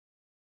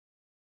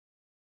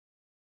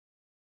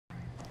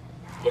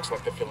Looks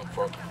like they're feeling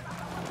froggy.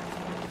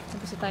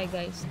 Nabasa tayo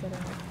guys. Tara.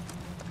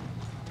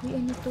 Uy,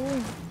 ano to?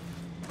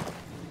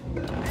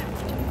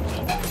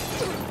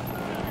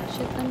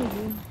 Shit, ano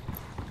yun?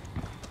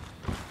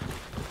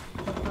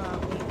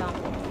 Wait lang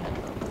ko muna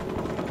to.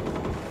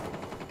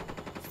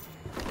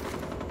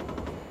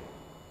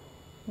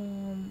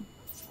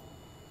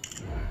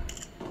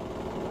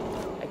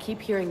 I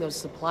keep hearing those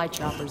supply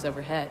choppers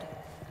overhead.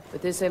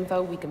 With this info,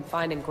 we can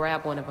find and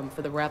grab one of them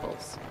for the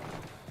rebels.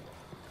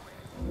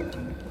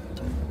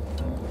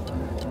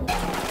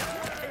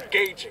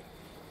 Engaging.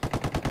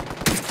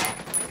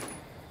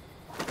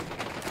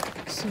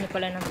 Gusto niyo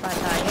pala ng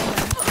patayan,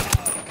 ha?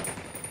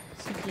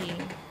 Sige.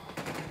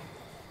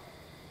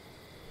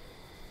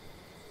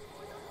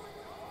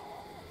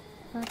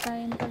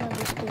 Patayan pala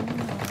gusto niyo,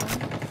 ha?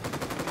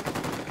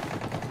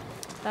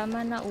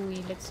 Tama na,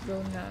 uwi. Let's go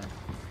na.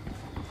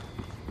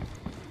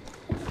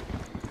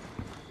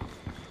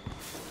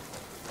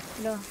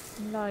 Wala,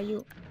 ang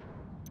layo.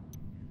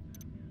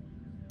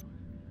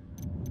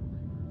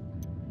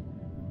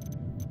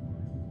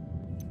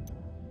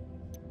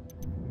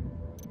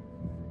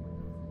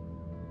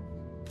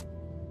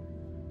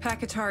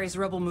 Pakatari's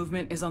rebel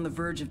movement is on the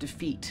verge of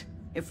defeat.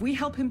 If we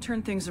help him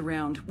turn things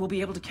around, we'll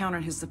be able to count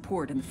on his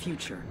support in the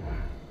future.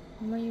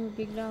 Mayo,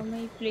 bigla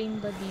may plane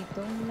ba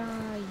dito? Ang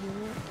layo.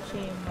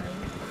 Shemay.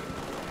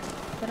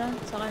 Tara,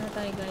 saka na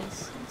tayo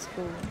guys. Let's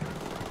go.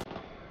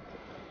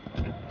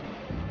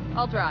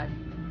 I'll drive.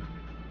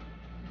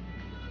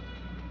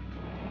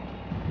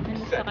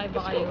 Ano, sakay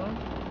ba kayo?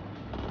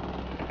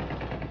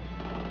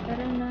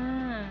 Tara na.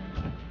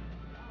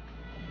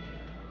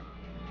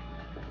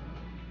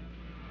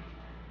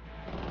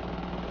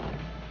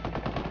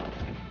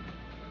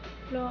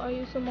 Wala,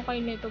 ayaw sumakay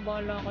nito.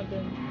 Bahala ka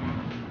dun.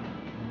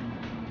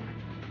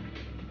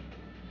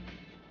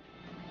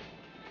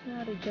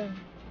 Nari dyan.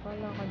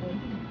 Bahala ka dun.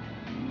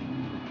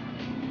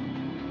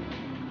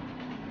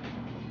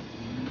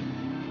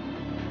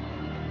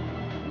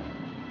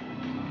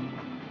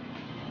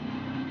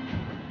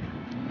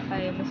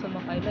 Ayaw mo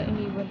sumakay. La,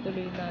 iniwan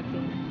tuloy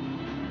natin.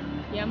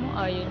 Kaya mo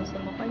ayaw na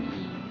sumakay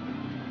eh.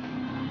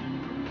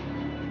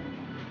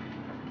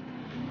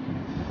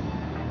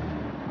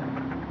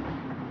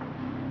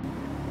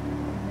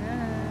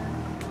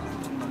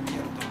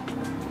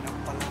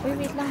 Uy,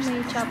 wait lang,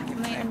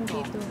 may ano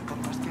dito.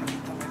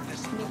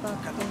 Hindi pa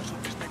ako.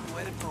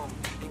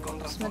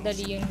 Mas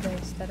madali yun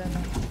guys, tara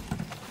na.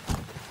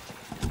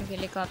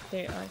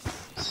 Mag-helicopter us.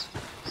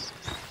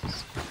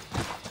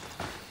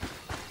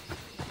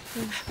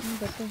 Uy, ano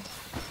ba to?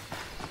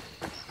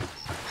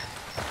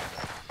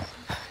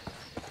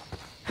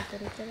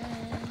 Tara.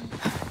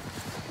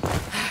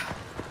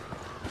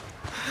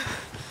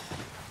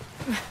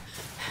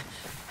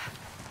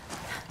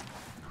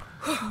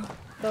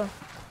 To.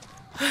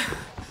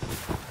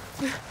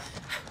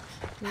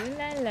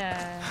 Lala.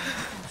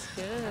 Let's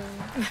go.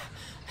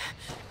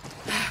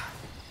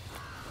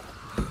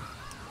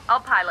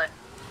 I'll pilot.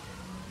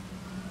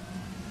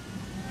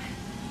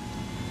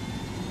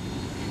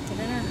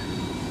 Tara na.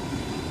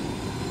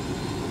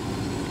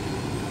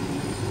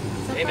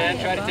 Hey man,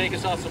 try to take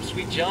us off some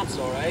sweet jumps,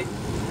 alright?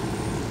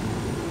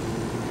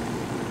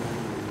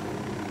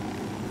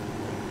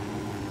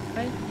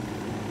 Ay.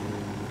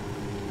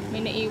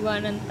 May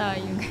naiwanan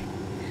tayo.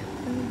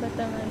 Ano ba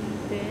taman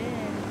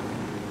din?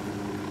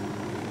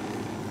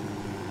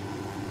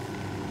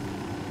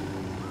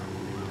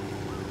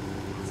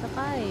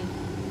 Sakay.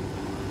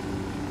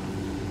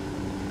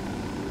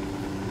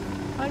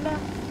 Hala.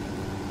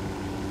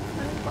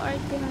 Anong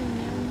pa-artihan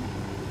yan?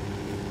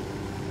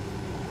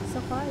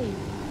 Sakay.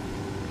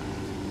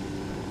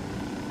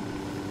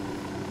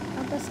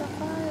 Aba,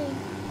 sakay.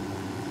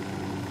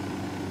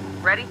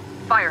 Ready?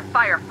 Fire,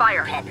 fire,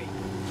 fire. Copy.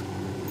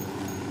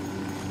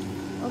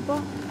 Aba,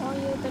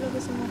 ayaw talaga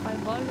sumakay.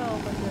 Bala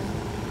ako dyan.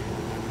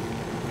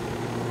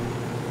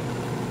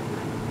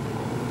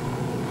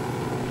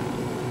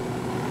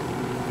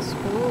 Let's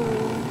go.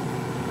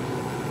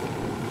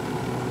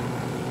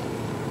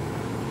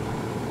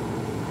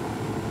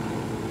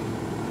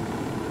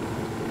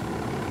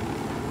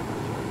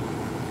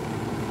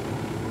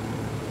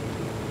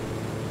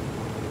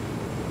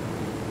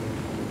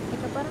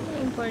 Ito parang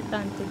may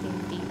importante din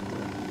dito.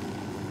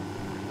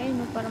 Ayun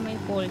no, parang may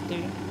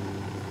folder.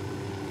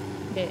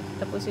 Hindi,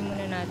 tapusin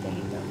muna natin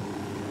ito.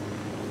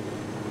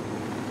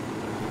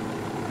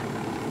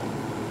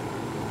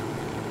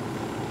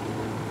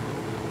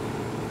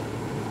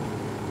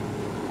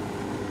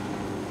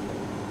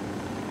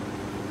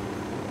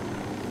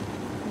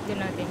 Dito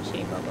natin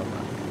siya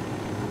ibababa.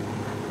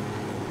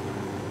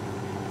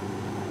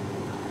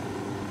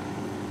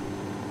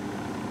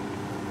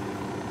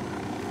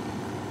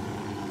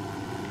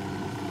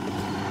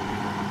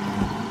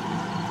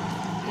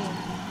 Okay,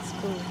 let's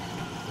go.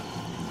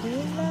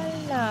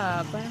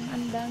 Lala, parang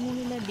ang dami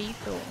nila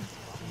dito.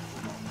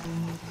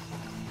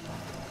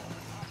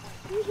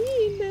 Hihi,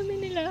 ang dami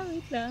nila.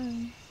 Wait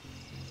lang.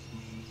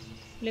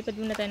 Lipad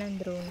muna tayo ng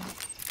drone.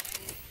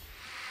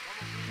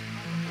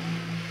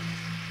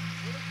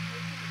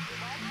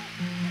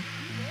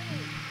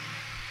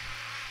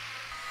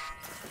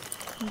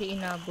 Hindi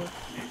inabot.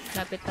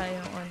 Lapit tayo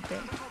ng onte.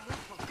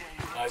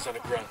 Eyes on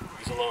the grunt.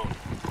 He's alone.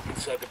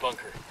 Inside the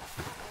bunker.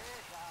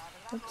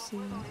 Oopsie.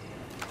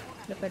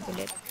 Lapad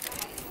ulit.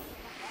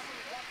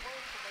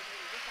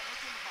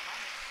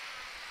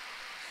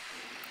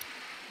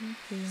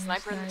 Okay, may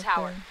Sniper in the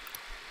tower.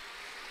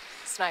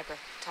 Sniper,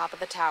 top of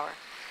the tower.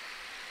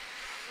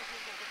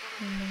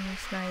 May mga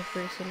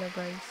sniper sila,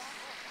 guys.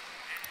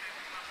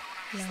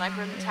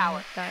 Sniper in the Kailangan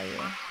tower. ingat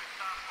tayo.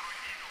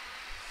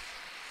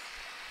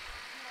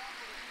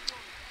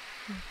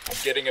 I'm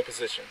getting a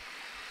position.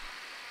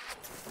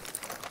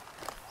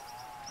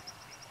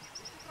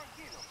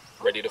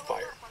 Ready to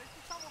fire.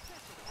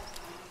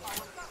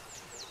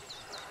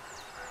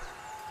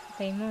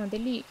 Okay mo,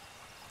 dali.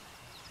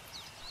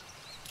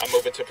 I'm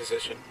moving to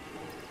position.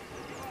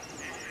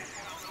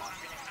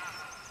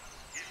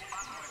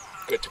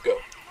 Good to go.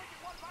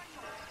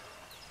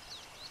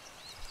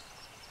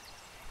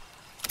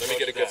 Let me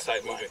get a good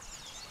sight moving.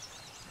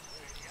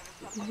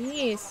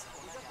 Bilis.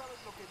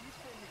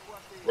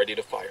 Ready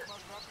to fire.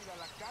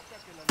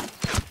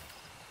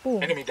 Oh,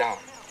 Enemy down.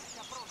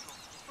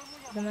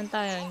 naman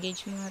tayo.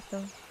 Engage mo nga to.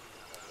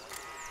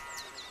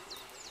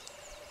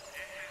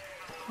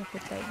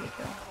 Lapit tayo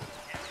dito.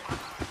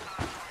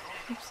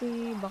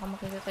 Oopsie, baka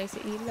makita tayo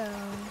sa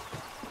ilaw.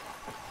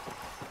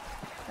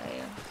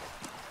 Tayo.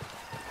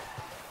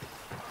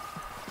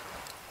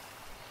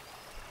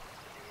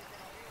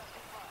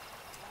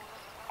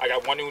 I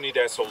got one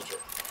Unidad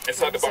soldier.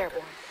 Inside the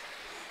bunker.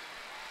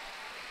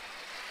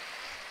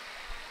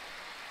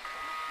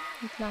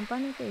 Wait lang,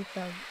 paano ito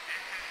itag?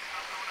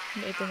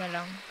 Hindi, ito na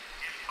lang.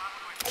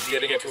 I'm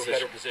getting into a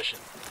better position.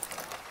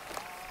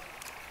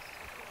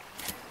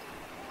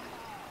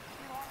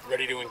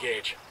 Ready to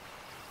engage.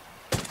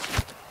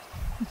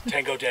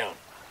 Tango down.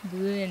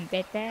 Boom,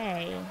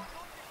 betay.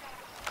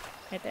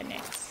 Ito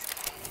next.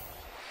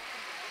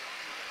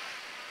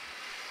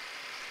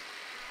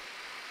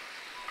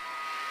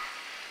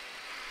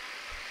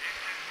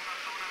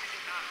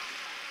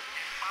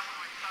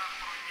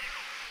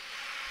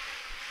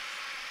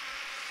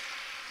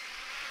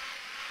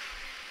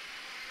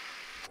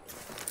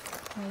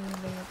 Ayun,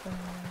 layo pa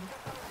naman.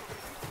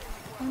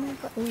 Ano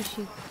pa? Oh,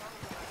 shit.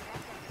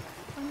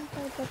 Ano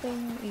tayo patay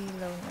ng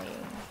ilaw na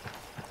yun?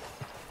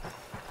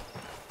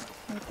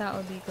 May tao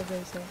dito,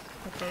 guys, eh.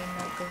 Patayin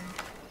natin.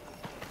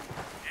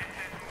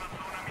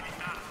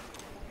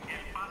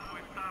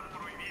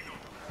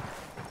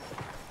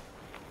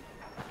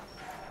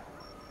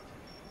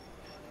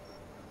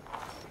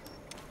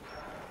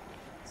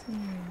 Saan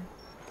yun?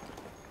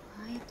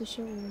 Ay, ito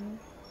siya, oh.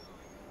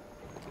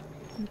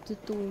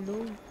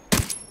 Natutulog.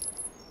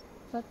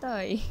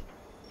 Patay.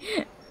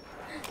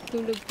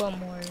 Tulog pa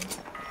more.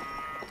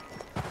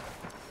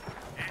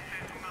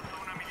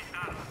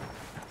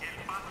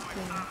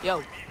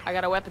 Yo, I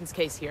got a weapons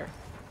case here.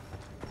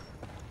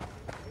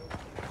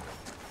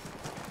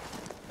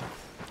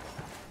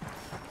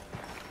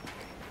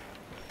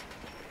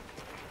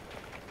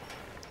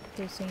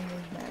 Ito yung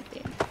move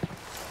natin.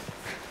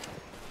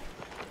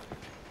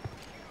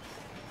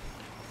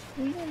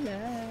 Ulala.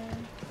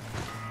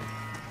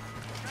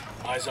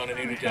 Eyes on an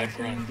Unidad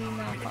grunt. Hindi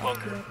na In the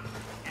bunker. ako-upload.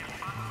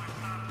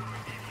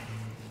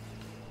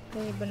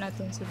 Kaya ba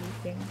natin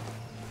silipin?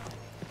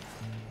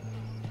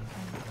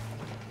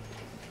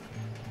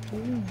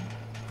 Boom.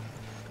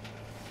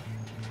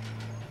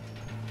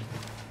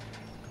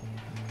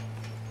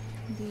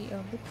 Hindi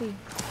abot eh.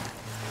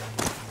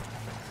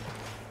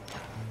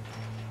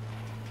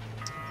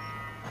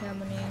 Kaya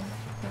mo na yan.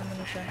 Kaya mo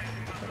na siya.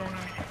 Tara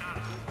na.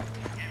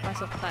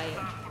 Pasok tayo.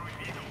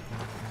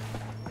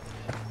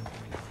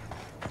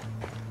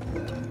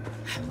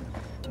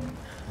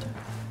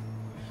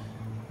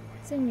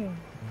 Saan yun?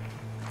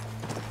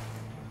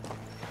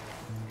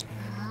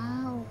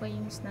 Ah, okay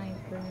yung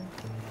sniper.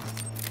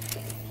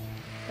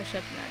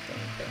 Pa-shot natin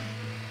ito.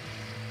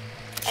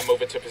 I'm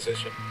moving to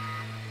position.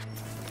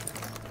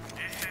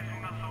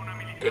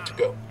 Good to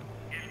go.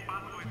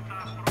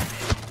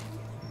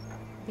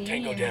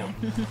 Tango down.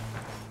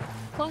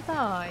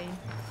 Patay.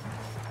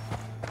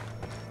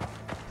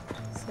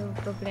 So,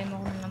 problema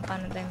ko na lang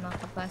paano tayo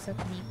makapasok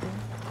dito.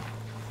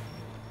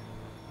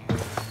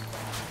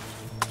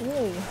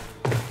 Oh!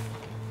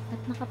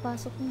 At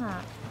nakapasok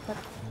nga.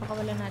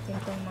 Pakawala natin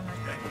itong mga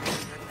to.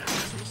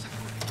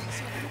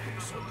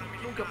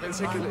 Nunca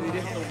pensé que le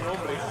diría esto a un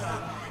hombre.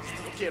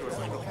 No quiero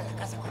eso.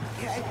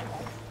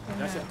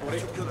 Gracias por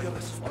ello.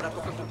 Ahora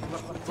toca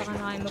continuar con Saka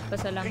na kayo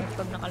magpasalamat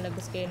pag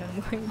nakalabas kayo ng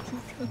buhay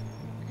dito.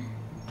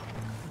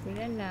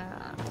 Ulala.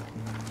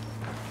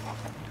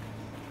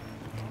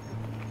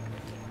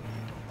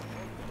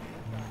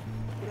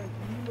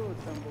 Tranquilo,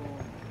 Chambo.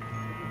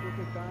 No te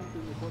toque tanto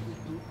y mejor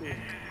disfrute.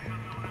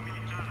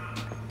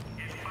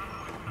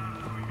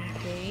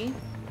 Okay.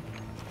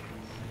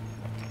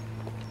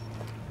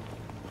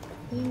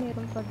 Ay,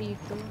 meron pa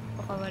dito.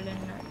 Pakawalan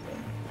natin.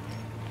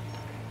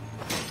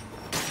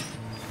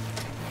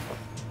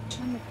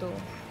 Ano to?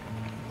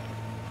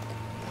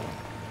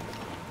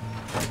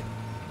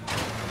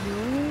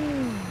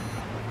 Yun.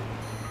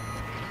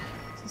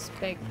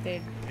 Suspected.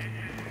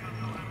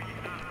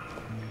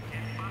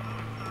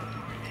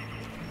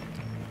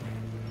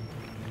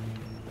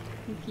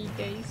 Okay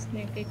guys,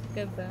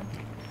 nakikita ba?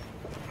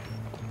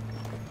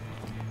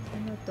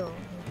 Ano to?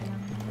 Wait lang.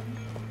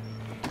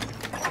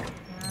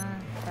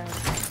 Pad.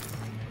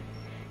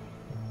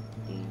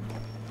 Okay.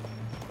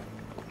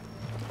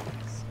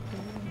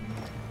 Spoon.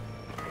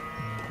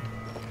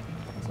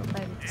 Pasok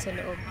tayo dito sa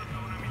loob.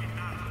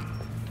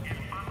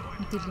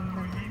 Ang dilim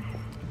naman.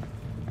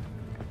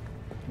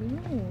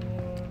 Ooh.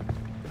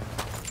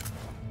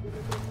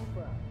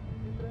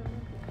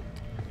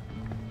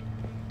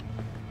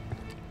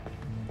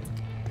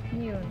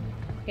 Yun.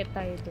 Akit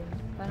tayo dun.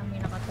 Parang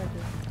may nakatabi.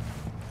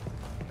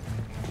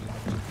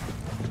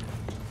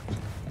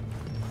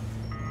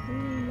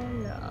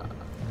 Lala.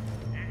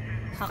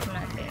 Hack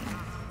natin.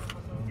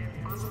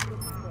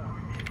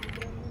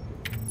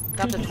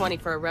 Got the 20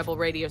 for a rebel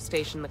radio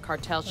station the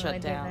cartel shut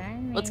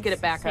down. Let's get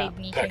it back up.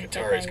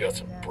 Pacatari's got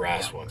some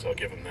brass ones, I'll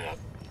give him that.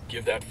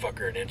 Give that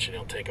fucker an inch and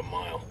he'll take a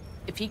mile.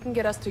 If he can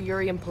get us to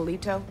Yuri and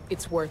Polito,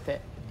 it's worth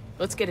it.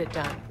 Let's get it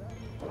done.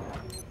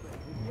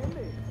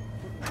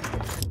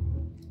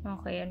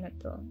 Okay, ano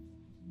to?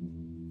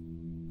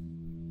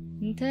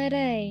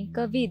 Taray!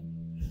 COVID!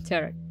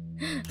 Charot.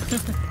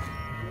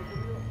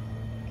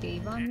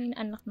 Okay, baka may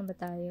anak na ba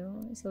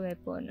tayo? Sa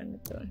weapon, ano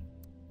to?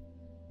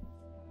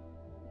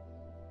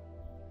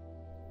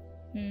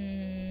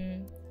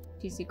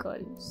 Physical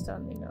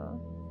stamina.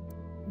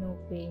 No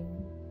pain.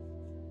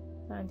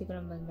 Parang hindi ko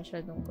naman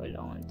masyadong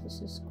kailangan to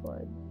sa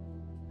squad.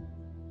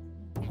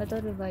 Ito,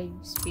 revive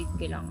speed.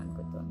 Kailangan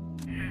ko to.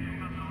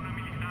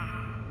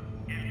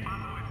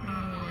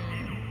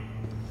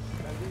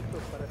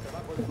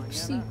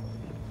 Oopsie.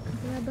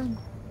 Kalaban.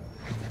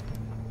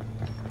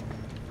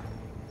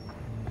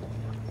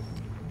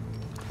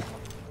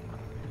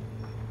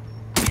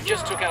 You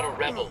just took out a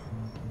rebel.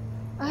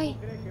 Ay!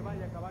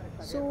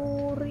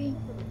 Sorry.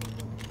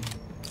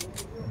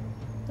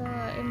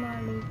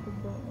 Malay ko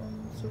ba?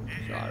 I'm so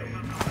sorry.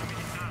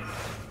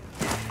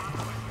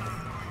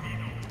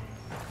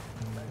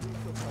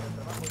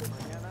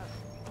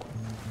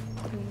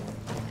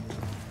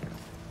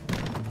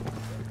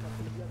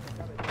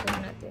 Ito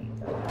natin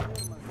ito.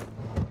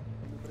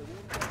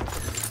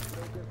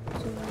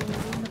 Sorry,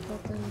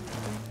 napatay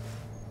ito.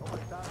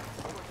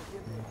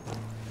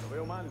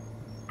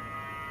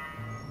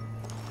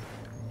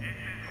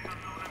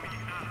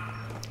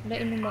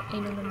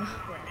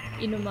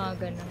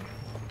 Inumaga na.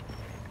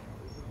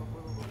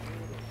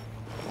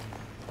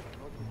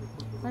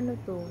 Ano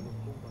to?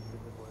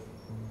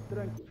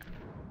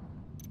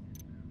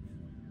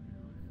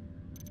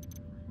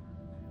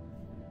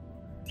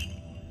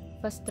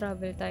 Fast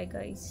travel tayo,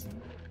 guys.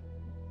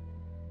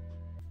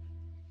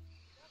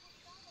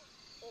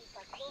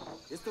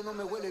 Esto no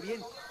me huele bien.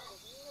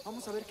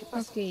 Vamos a ver qué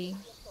pasa. Okay.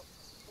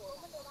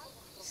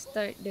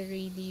 Start the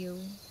radio.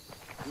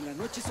 En la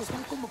noche esos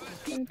van como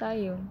Saan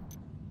tayo?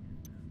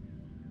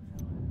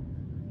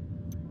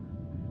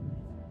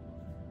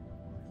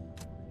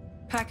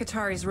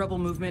 Pacatari's rebel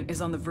movement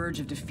is on the verge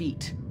of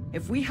defeat.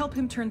 If we help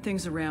him turn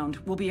things around,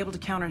 we'll be able to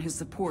count on his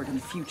support in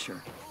the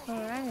future.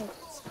 Alright,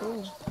 let's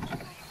go.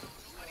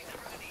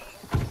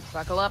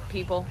 Buckle up,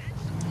 people.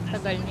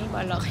 Tagal na yung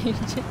bala kayo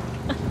dyan.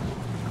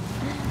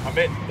 I'm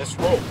in. Let's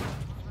roll.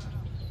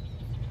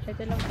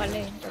 Ito lang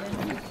pala eh.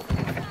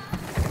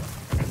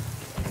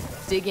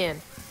 Dig in.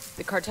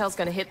 The cartel's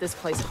gonna hit this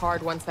place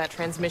hard once that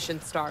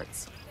transmission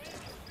starts.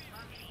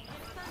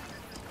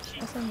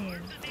 Asan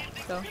yun?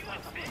 Ito.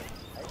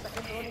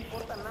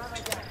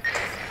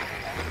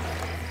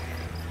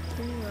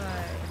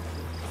 Alright.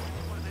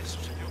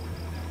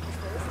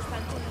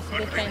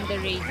 Defend the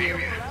radio.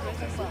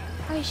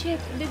 Ay shit!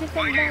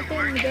 Defend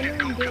natin!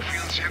 Ganun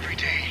gets. Every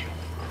day.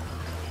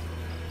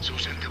 So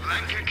Santa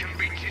Blanca can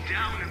beat you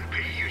down and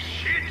pay you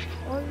shit.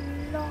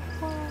 Wala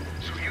ka.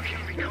 So you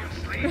can become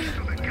slaves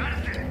to the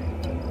cartel.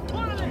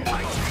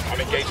 I'm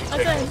engaging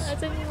Asan? signals.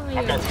 Asan yung mga I'm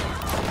yun? done.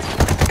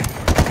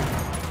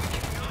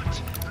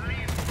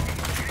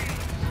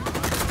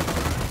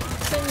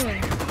 Asan yun?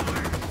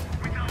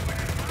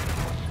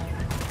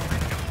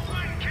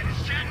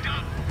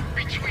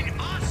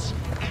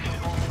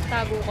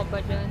 Tago ka ba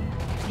dyan?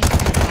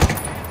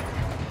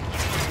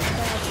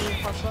 Tago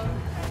ka ba?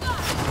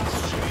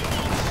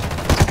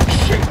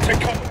 Shit,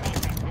 take cover.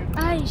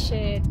 Ay,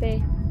 shit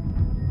eh.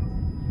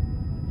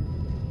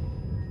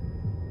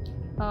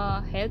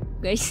 Help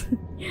guys.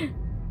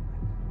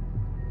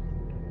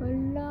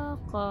 Wala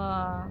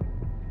ka.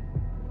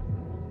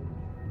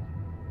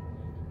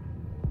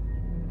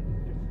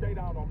 Just stay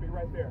down, I'll be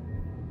right there.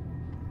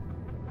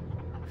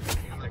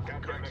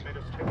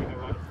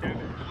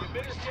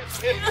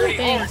 Hit pretty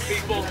hard, Thanks.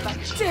 people.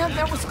 Damn,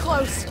 that was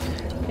close.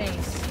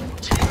 Thanks.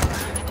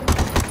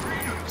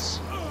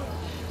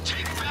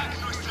 Take back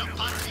nuestra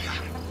patria.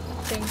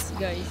 Thanks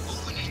guys.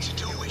 All we need to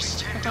do is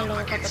stand Akala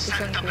up ko against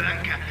katapusan Santa ko na.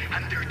 Blanca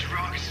and their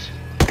drugs,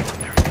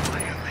 their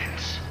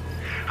violence,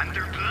 and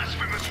their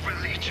blasphemous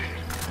religion.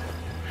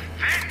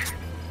 Then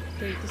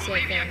 30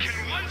 Bolivia seconds. can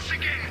once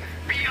again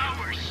be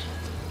ours.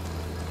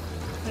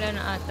 Wala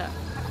na ata.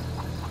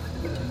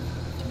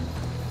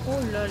 Oh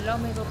lala,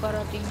 may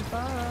paparating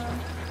pa.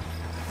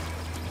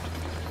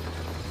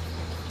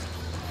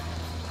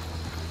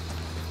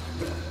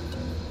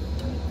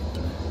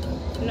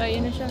 Layo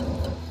na siya.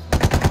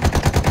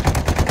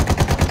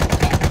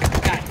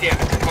 God damn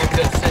it, Mark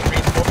does send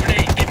reinforcement.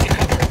 Grenade, get to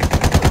cover.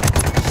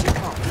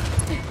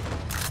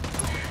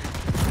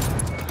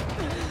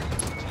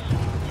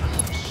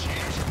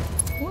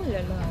 Oh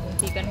lala,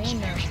 hindi ka na yun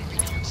ah.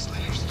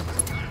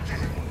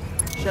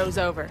 Show's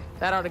over.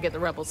 That ought to get the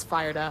rebels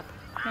fired up.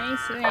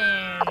 Nice win.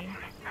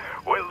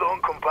 Well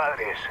done,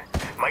 compadres.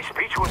 My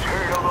speech was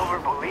heard all over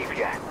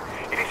Bolivia.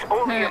 It is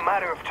only a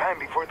matter of time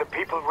before the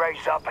people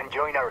rise up and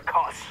join our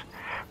cause.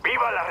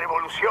 Viva la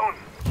revolución!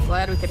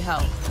 Glad we could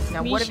help.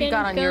 Now, what have you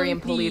got on Yuri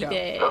and Polito?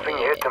 Nothing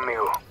yet,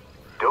 amigo.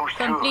 Those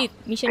two, Complete.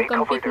 Mission they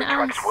cover complete their na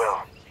tracks us.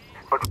 well.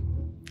 But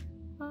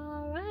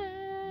Alright.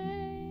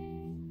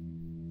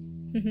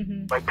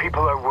 my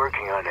people are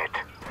working on it.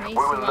 Nice We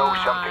will know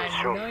something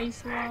one. soon.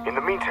 Nice one. In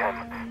the meantime,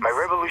 my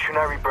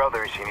revolutionary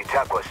brothers in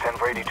Itaqua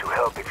stand ready to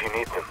help if you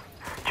need them.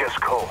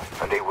 Just call,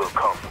 and they will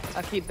come.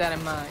 I'll keep that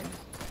in mind.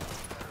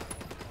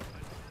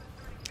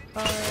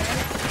 Alright.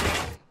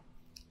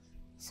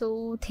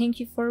 So, thank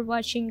you for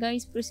watching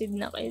guys. Proceed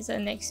na kayo sa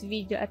next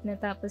video at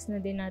natapos na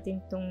din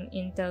natin tong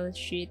intel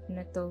sheet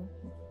na to.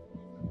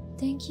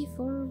 Thank you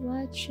for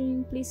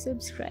watching. Please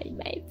subscribe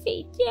my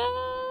video.